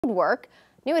Work.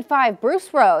 New at 5,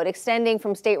 Bruce Road, extending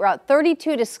from State Route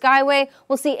 32 to Skyway,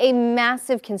 will see a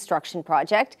massive construction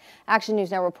project. Action News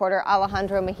Now reporter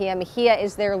Alejandro Meija Meija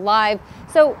is there live.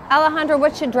 So, Alejandro,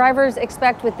 what should drivers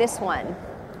expect with this one?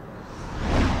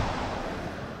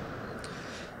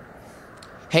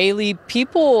 Haley,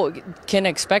 people can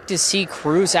expect to see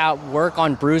crews at work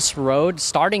on Bruce Road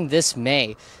starting this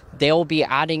May. They'll be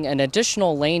adding an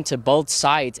additional lane to both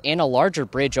sides and a larger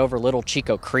bridge over Little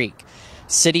Chico Creek.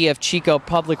 City of Chico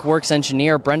Public Works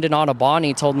engineer Brendan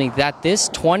Ottoboni told me that this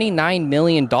 $29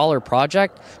 million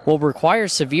project will require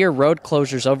severe road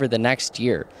closures over the next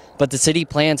year. But the city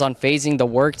plans on phasing the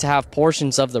work to have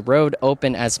portions of the road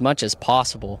open as much as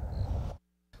possible.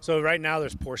 So right now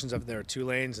there's portions of it that are 2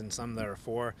 lanes and some that are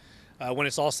 4. When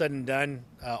it's all said and done,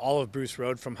 all of Bruce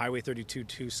Road from Highway 32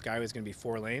 to Skyway is going to be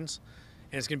 4 lanes.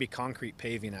 And it's going to be concrete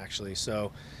paving actually.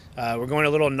 So we're going a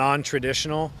little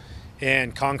non-traditional.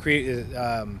 And concrete,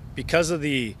 because of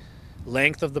the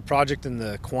length of the project and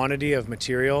the quantity of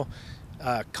material,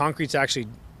 concrete's actually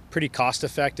pretty cost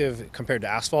effective compared to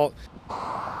asphalt.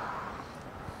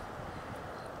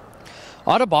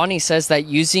 Ottoboni says that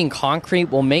using concrete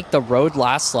will make the road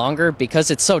last longer because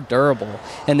it's so durable,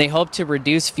 and they hope to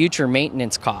reduce future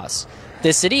maintenance costs.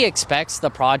 The city expects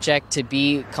the project to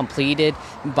be completed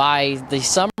by the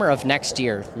summer of next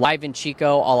year. Live in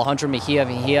Chico, Alejandro Meija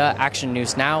Meija, Action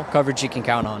News Now, coverage you can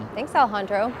count on. Thanks,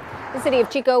 Alejandro. The city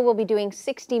of Chico will be doing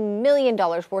 $60 million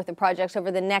worth of projects over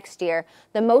the next year,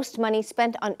 the most money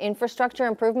spent on infrastructure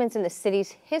improvements in the city's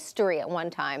history at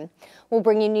one time. We'll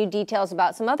bring you new details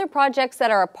about some other projects that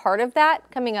are a part of that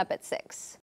coming up at 6.